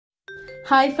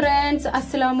Hi friends,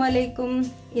 assalamu alaikum.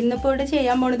 ഇന്നിപ്പോൾ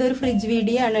ചെയ്യാൻ പോകുന്നത് ഒരു ഫ്രിഡ്ജ്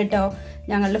വീഡിയോ ആണ് കേട്ടോ.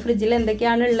 ഞങ്ങളുടെ ഫ്രിഡ്ജിൽ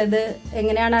എന്തൊക്കെയാണ് ഉള്ളത്,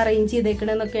 എങ്ങനെയാണ് അറേഞ്ച്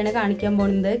ചെയ്തേക്കണെന്നൊക്കെയാണ് കാണിക്കാൻ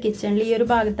പോകുന്നത്. കിച്ചണിൽ ഈ ഒരു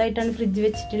ഭാഗത്തായിട്ടാണ് ഫ്രിഡ്ജ്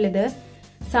വെച്ചിട്ടുള്ളത്.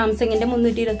 സാംസങ്ങിന്റെ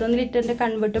 321 ലിറ്ററിന്റെ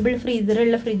കൺവെർട്ടബിൾ ഫ്രീസർ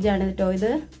ഉള്ള ഫ്രിഡ്ജാണ് കേട്ടോ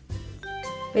ഇത്.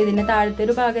 അപ്പോൾ ഇതിന്റെ താഴത്തെ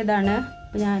ഒരു ഭാഗം ഇതാണ്.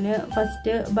 അപ്പോൾ ഞാൻ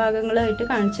ഫസ്റ്റ് ഭാഗങ്ങളായിട്ട്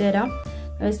കാണിച്ചു തരാം.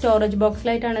 സ്റ്റോറേജ്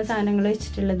ബോക്സിലായിട്ടാണ് സാധനങ്ങൾ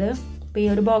വെച്ചിട്ടുള്ളത്. അപ്പോൾ ഈ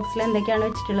ഒരു ബോക്സിൽ എന്തൊക്കെയാണ്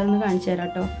വെച്ചിട്ടുള്ളതെന്ന് കാണിച്ചു തരാം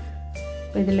കേട്ടോ.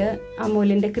 അപ്പോൾ ഇതിൽ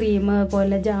അമൂലിൻ്റെ ക്രീം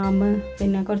പോലെ ജാം,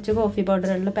 പിന്നെ കുറച്ച് കോഫി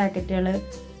പൗഡറുള്ള പാക്കറ്റുകൾ,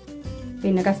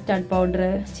 പിന്നെ കസ്റ്റാർഡ് പൗഡർ,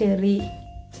 ചെറി,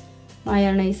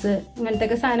 മയോണൈസ്,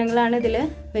 അങ്ങനത്തെ സാധനങ്ങളാണ് ഇതിൽ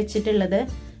വെച്ചിട്ടുള്ളത്.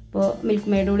 അപ്പോൾ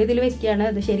മിൽക്ക് മെയ്ഡ് കൂടി ഇതിൽ വെക്കുകയാണ്.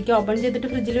 അത് ശരിക്കും ഓപ്പൺ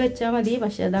ചെയ്തിട്ട് ഫ്രിഡ്ജിൽ വെച്ചാൽ മതി,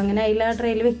 പക്ഷെ അതങ്ങനെ അതിൽ ആ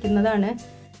ട്രേയിൽ വെക്കുന്നതാണ്.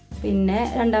 പിന്നെ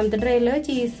രണ്ടാമത്തെ ട്രേയിൽ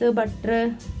ചീസ്, ബട്ടർ,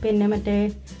 പിന്നെ മറ്റേ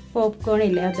പോപ്കോൺ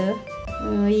ഇല്ലേ അത്,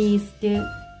 ഈസ്റ്റ്,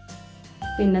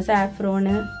 പിന്നെ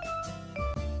സാഫ്രോണ്,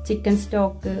 ചിക്കൻ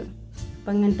സ്റ്റോക്ക്,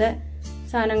 അപ്പം അങ്ങനത്തെ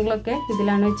സാധനങ്ങളൊക്കെ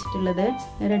ഇതിലാണ് വെച്ചിട്ടുള്ളത്.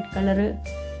 Red colour.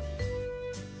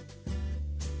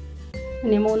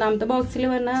 ഇനി മൂന്നാമത്തെ ബോക്സിൽ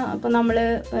പറഞ്ഞാൽ അപ്പോൾ നമ്മൾ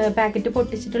പാക്കറ്റ്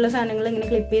പൊട്ടിച്ചിട്ടുള്ള സാധനങ്ങൾ ഇങ്ങനെ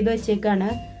ക്ലിപ്പ് ചെയ്ത് വെച്ചേക്കാണ്.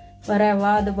 റവ,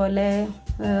 അതുപോലെ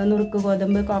നുറുക്ക്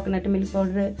ഗോതമ്പ്, കോക്കനട്ട് മിൽക്ക്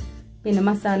പൗഡർ, പിന്നെ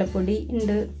മസാലപ്പൊടി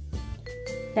ഉണ്ട്,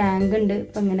 ടാങ്ക് ഉണ്ട്.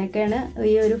 അപ്പം ഇങ്ങനെയൊക്കെയാണ്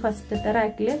ഈ ഒരു ഫസ്റ്റത്തെ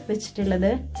റാക്കിൽ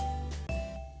വെച്ചിട്ടുള്ളത്.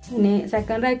 ഇനി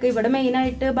സെക്കൻഡ് റാക്ക് ഇവിടെ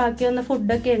മെയിനായിട്ട് ബാക്കി വന്ന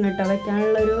ഫുഡൊക്കെയാണ് കേട്ടോ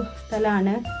വെക്കാനുള്ളൊരു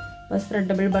സ്ഥലമാണ്. അപ്പോൾ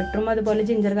സ്പ്രെഡബിൾ ബട്ടറും അതുപോലെ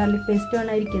ജിഞ്ചർ ഗാർലിക് പേസ്റ്റും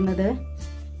ആണ് ഇരിക്കുന്നത്.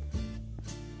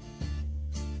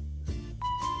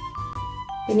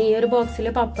 പിന്നെ ഈ ഒരു ബോക്സിൽ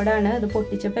പപ്പടമാണ്. അത്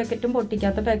പൊട്ടിച്ച പാക്കറ്റും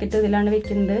പൊട്ടിക്കാത്ത പാക്കറ്റും ഇതിലാണ്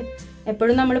വെക്കുന്നത്.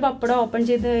 എപ്പോഴും നമ്മൾ പപ്പടം ഓപ്പൺ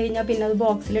ചെയ്ത് കഴിഞ്ഞാൽ പിന്നെ അത്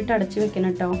ബോക്സിലിട്ട് അടച്ചു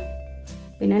വെക്കണം കേട്ടോ.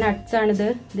 പിന്നെ നട്ട്സ് ആണിത്.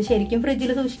 ഇത് ശരിക്കും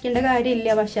ഫ്രിഡ്ജിൽ സൂക്ഷിക്കേണ്ട കാര്യമില്ല,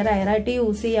 പക്ഷെ റയറായിട്ട്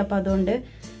യൂസ് ചെയ്യുക. അപ്പോൾ അതുകൊണ്ട്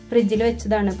ഫ്രിഡ്ജിൽ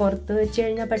വെച്ചതാണ്. പുറത്ത് വെച്ച്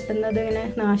കഴിഞ്ഞാൽ പെട്ടെന്ന് അത് ഇങ്ങനെ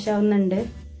നാശാവുന്നുണ്ട്.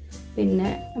 പിന്നെ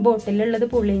ബോട്ടിലുള്ളത്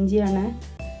പുളിയിഞ്ചിയാണ്.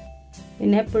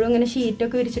 പിന്നെ എപ്പോഴും ഇങ്ങനെ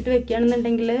ഷീറ്റൊക്കെ വിരിച്ചിട്ട്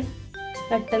വെക്കുകയാണെന്നുണ്ടെങ്കിൽ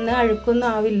പെട്ടെന്ന് അഴുക്കൊന്നും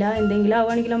ആവില്ല. എന്തെങ്കിലും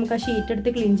ആവുകയാണെങ്കിൽ നമുക്ക് ആ ഷീറ്റ്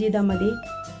എടുത്ത് ക്ലീൻ ചെയ്താൽ മതി.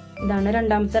 ഇതാണ്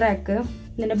രണ്ടാമത്തെ റാക്ക്.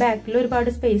 ഇതിൻ്റെ ബാക്കിൽ ഒരുപാട്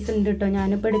സ്പേസ് ഉണ്ട് കേട്ടോ.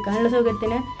 ഞാനിപ്പോൾ എടുക്കാനുള്ള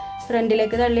സൗകര്യത്തിന്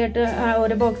ഫ്രണ്ടിലേക്ക് തള്ളിയിട്ട്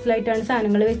ഓരോ ബോക്സിലായിട്ടാണ്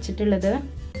സാധനങ്ങൾ വെച്ചിട്ടുള്ളത്.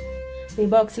 ഈ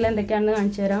ബോക്സിൽ എന്തൊക്കെയാണെന്ന്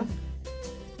കാണിച്ചു തരാം.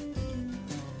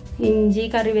 ഇഞ്ചി,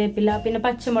 കറിവേപ്പില, പിന്നെ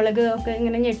പച്ചമുളക് ഒക്കെ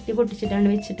ഇങ്ങനെ ഞെട്ടി പൊട്ടിച്ചിട്ടാണ്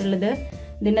വെച്ചിട്ടുള്ളത്.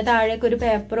 ഇതിൻ്റെ താഴേക്ക് ഒരു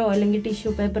പേപ്പറോ അല്ലെങ്കിൽ ടിഷ്യൂ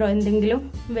പേപ്പറോ എന്തെങ്കിലും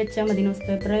വെച്ചാൽ മതി. ന്യൂസ്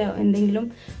പേപ്പറോ എന്തെങ്കിലും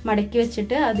മടക്കി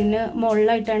വെച്ചിട്ട് അതിന്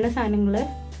മുകളിലായിട്ടാണ് സാധനങ്ങൾ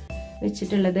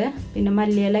വെച്ചിട്ടുള്ളത്. പിന്നെ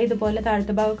മല്ലിയില ഇതുപോലെ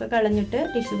താഴത്തെ ഭാഗമൊക്കെ കളഞ്ഞിട്ട്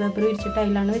ടിഷ്യൂ പേപ്പർ വിരിച്ചിട്ട്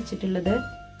അതിലാണ് വെച്ചിട്ടുള്ളത്.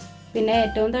 പിന്നെ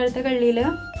ഏറ്റവും താഴത്തെ കള്ളിയിൽ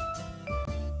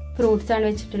ഫ്രൂട്ട്സ് ആണ്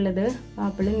വെച്ചിട്ടുള്ളത്.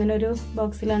 ആപ്പിൾ ഇങ്ങനെ ഒരു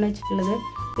ബോക്സിലാണ് വെച്ചിട്ടുള്ളത്.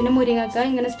 പിന്നെ മുരിങ്ങക്ക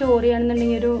ഇങ്ങനെ സ്റ്റോർ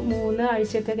ചെയ്യുകയാണെന്നുണ്ടെങ്കിൽ ഒരു 3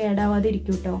 ആഴ്ചയൊക്കെ കേടാവാതെ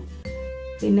ഇരിക്കും കേട്ടോ.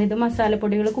 പിന്നെ ഇത്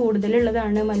മസാലപ്പൊടികൾ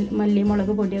കൂടുതലുള്ളതാണ്, മല്ലി,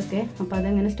 മുളക് പൊടിയൊക്കെ. അപ്പോൾ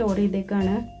അതങ്ങനെ സ്റ്റോർ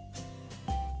ചെയ്തേക്കാണ്.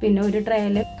 പിന്നെ ഒരു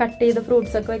ട്രേയിൽ കട്ട് ചെയ്ത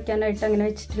ഫ്രൂട്ട്സ് ഒക്കെ വെക്കാനായിട്ട് അങ്ങനെ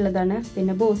വെച്ചിട്ടുള്ളതാണ്.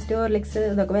 പിന്നെ ബൂസ്റ്റ്, ഹോർലിക്സ്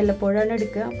ഇതൊക്കെ വല്ലപ്പോഴാണ്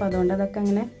എടുക്കുക. അപ്പോൾ അതുകൊണ്ട് അതൊക്കെ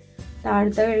അങ്ങനെ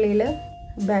താഴത്തെ വെള്ളിയിൽ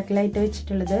ബാക്കിലായിട്ട്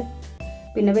വെച്ചിട്ടുള്ളത്.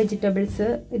 പിന്നെ വെജിറ്റബിൾസ്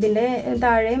ഇതിൻ്റെ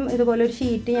താഴെയും ഇതുപോലെ ഒരു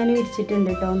ഷീറ്റ് ഞാൻ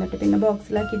വിരിച്ചിട്ടുണ്ട് കേട്ടോ. എന്നിട്ട് പിന്നെ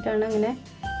ബോക്സിലാക്കിയിട്ടാണ് അങ്ങനെ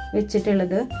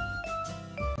വെച്ചിട്ടുള്ളത്.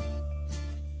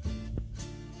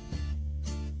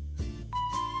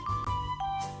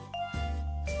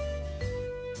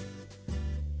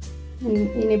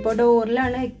 ഇനിയിപ്പോൾ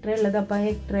ഡോറിലാണ് എഗ് ട്രേ ഉള്ളത്. അപ്പോൾ ആ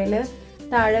എഗ് ട്രേയിൽ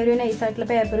താഴെ ഒരു നൈസായിട്ടുള്ള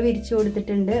പേപ്പർ വിരിച്ചു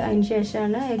കൊടുത്തിട്ടുണ്ട്. അതിന്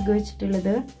ശേഷമാണ് എഗ്ഗ്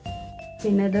വെച്ചിട്ടുള്ളത്.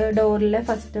 പിന്നെ ഇത് ഡോറിലെ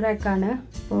ഫസ്റ്റ് റാക്കാണ്.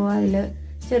 അപ്പോൾ അതിൽ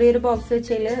ചെറിയൊരു ബോക്സ്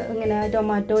വെച്ചതിൽ ഇങ്ങനെ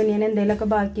ടൊമാറ്റോ, ഒനിയൻ എന്തെങ്കിലുമൊക്കെ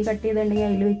ബാക്കി കട്ട് ചെയ്തിട്ടുണ്ടെങ്കിൽ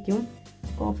അതിൽ വെക്കും.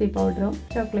 കോഫി പൗഡറും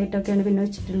ചോക്ലേറ്റൊക്കെയാണ് പിന്നെ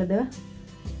വെച്ചിട്ടുള്ളത്.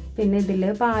 പിന്നെ ഇതിൽ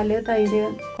പാല്, തൈര്,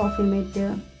 കോഫി മേറ്റ്,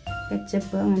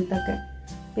 കെച്ചപ്പ് അങ്ങനത്തെ ഒക്കെ.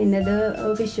 പിന്നെ ഇത്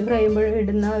ഫിഷ് ഫ്രൈ ചെയ്യുമ്പോൾ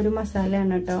ഇടുന്ന ഒരു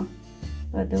മസാലയാണ് കേട്ടോ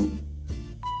അതും.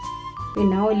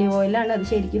 പിന്നെ ഒലിവ് ഓയിലാണ്. അത്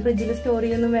ശരിക്കും ഫ്രിഡ്ജിൽ സ്റ്റോർ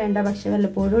ചെയ്യൊന്നും വേണ്ട, പക്ഷെ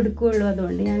വല്ലപ്പോഴും എടുക്കുകയുള്ളൂ.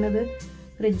 അതുകൊണ്ട് ഞാനത്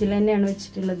ഫ്രിഡ്ജിൽ തന്നെയാണ്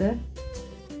വെച്ചിട്ടുള്ളത്.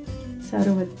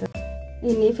 സർവത്ത്.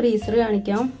 ഇനി ഫ്രീസർ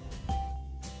കാണിക്കാം.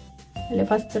 അല്ല,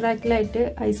 ഫസ്റ്റ് റാക്കിലായിട്ട്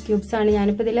ഐസ് ക്യൂബ്സ് ആണ്.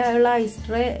 ഞാനിപ്പോൾ ഇതിലുള്ള ഐസ്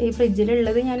ട്രേ ഈ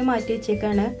ഫ്രിഡ്ജിലുള്ളത് ഞാൻ മാറ്റി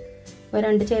വെച്ചേക്കാണ്. അപ്പോൾ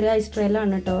 2 ചെറിയ ഐസ്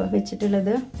ട്രേയിലാണ് കേട്ടോ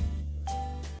വെച്ചിട്ടുള്ളത്.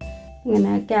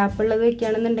 ഇങ്ങനെ ക്യാപ്പുള്ളത്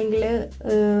വെക്കുകയാണെന്നുണ്ടെങ്കിൽ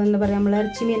എന്താ പറയുക, നമ്മൾ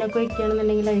ഇറച്ചി മീനൊക്കെ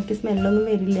വെക്കുകയാണെന്നുണ്ടെങ്കിൽ അതിലേക്ക് സ്മെല്ലൊന്നും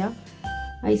വരില്ല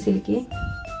ഐസിലേക്ക്.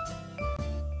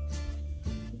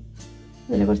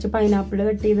 അതിൽ കുറച്ച് പൈനാപ്പിൾ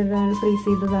കട്ട് ചെയ്തിട്ടാണ് ഫ്രീസ്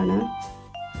ചെയ്തതാണ്.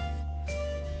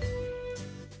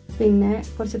 പിന്നെ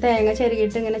കുറച്ച് തേങ്ങ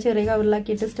ചെറുകിയിട്ട് ഇങ്ങനെ ചെറിയ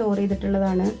കവറിലാക്കിയിട്ട് സ്റ്റോർ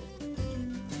ചെയ്തിട്ടുള്ളതാണ്.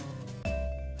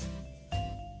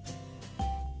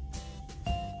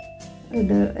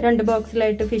 ഇത് 2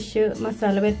 ബോക്സിലായിട്ട് ഫിഷ്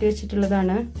മസാല പരത്തി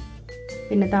വെച്ചിട്ടുള്ളതാണ്.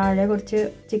 പിന്നെ താഴെ കുറച്ച്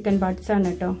ചിക്കൻ പാർട്സ് ആണ്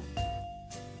കേട്ടോ.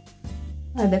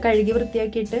 അത് കഴുകി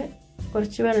വൃത്തിയാക്കിയിട്ട്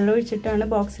കുറച്ച് വെള്ളം ഒഴിച്ചിട്ടാണ്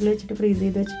ബോക്സിൽ വെച്ചിട്ട് ഫ്രീസ്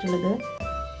ചെയ്ത് വെച്ചിട്ടുള്ളത്.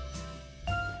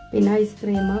 പിന്നെ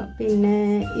ഐസ്ക്രീം. പിന്നെ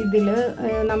ഇതിൽ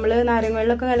നമ്മൾ നാരങ്ങ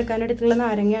വെള്ളമൊക്കെ കലക്കാൻ എടുത്തുള്ള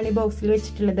നാരങ്ങയാണ് ഈ ബോക്സിൽ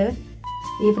വെച്ചിട്ടുള്ളത്.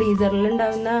 ഈ ഫ്രീസറിൽ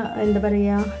ഉണ്ടാകുന്ന എന്താ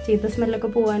പറയുക ചീത്ത സ്മെല്ലൊക്കെ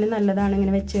പോകാൻ നല്ലതാണ്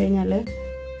ഇങ്ങനെ വെച്ച് കഴിഞ്ഞാൽ.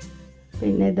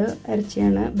 പിന്നെ ഇത്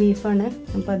ഇറച്ചിയാണ്, ബീഫാണ്.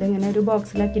 അപ്പോൾ അതിങ്ങനെ ഒരു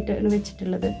ബോക്സിലാക്കിയിട്ടാണ്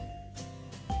വെച്ചിട്ടുള്ളത്.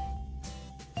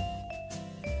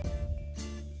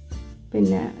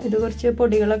 പിന്നെ ഇത് കുറച്ച്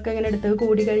പൊടികളൊക്കെ ഇങ്ങനെ എടുത്ത്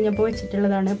കൂടി കഴിഞ്ഞപ്പോൾ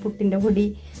വെച്ചിട്ടുള്ളതാണ്. പുട്ടിൻ്റെ പൊടി,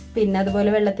 പിന്നെ അതുപോലെ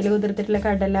വെള്ളത്തിൽ കുതിർത്തിട്ടുള്ള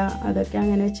കടല, അതൊക്കെ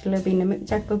അങ്ങനെ വെച്ചിട്ടുള്ളത്. പിന്നെ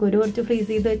ചക്കക്കുരു കുറച്ച് ഫ്രീസ്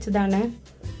ചെയ്ത് വെച്ചതാണ്.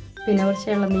 പിന്നെ കുറച്ച്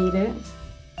ഇളനീര്,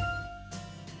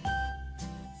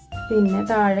 പിന്നെ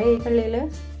താഴെ ഈ കള്ളിയിൽ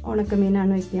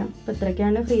ഉണക്കമീനാണ് വയ്ക്കുക. അപ്പോൾ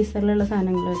ഇത്രയൊക്കെയാണ് ഫ്രീസറിലുള്ള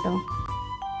സാധനങ്ങൾ കേട്ടോ.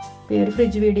 അപ്പോൾ ഈ ഒരു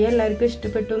ഫ്രിഡ്ജ് വീഡിയോ എല്ലാവർക്കും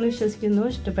ഇഷ്ടപ്പെട്ടു എന്ന് വിശ്വസിക്കുന്നു.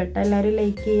 ഇഷ്ടപ്പെട്ട എല്ലാവരും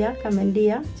ലൈക്ക് ചെയ്യുക, കമൻറ്റ്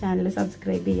ചെയ്യുക, ചാനൽ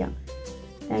സബ്സ്ക്രൈബ് ചെയ്യുക.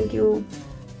 Thank you.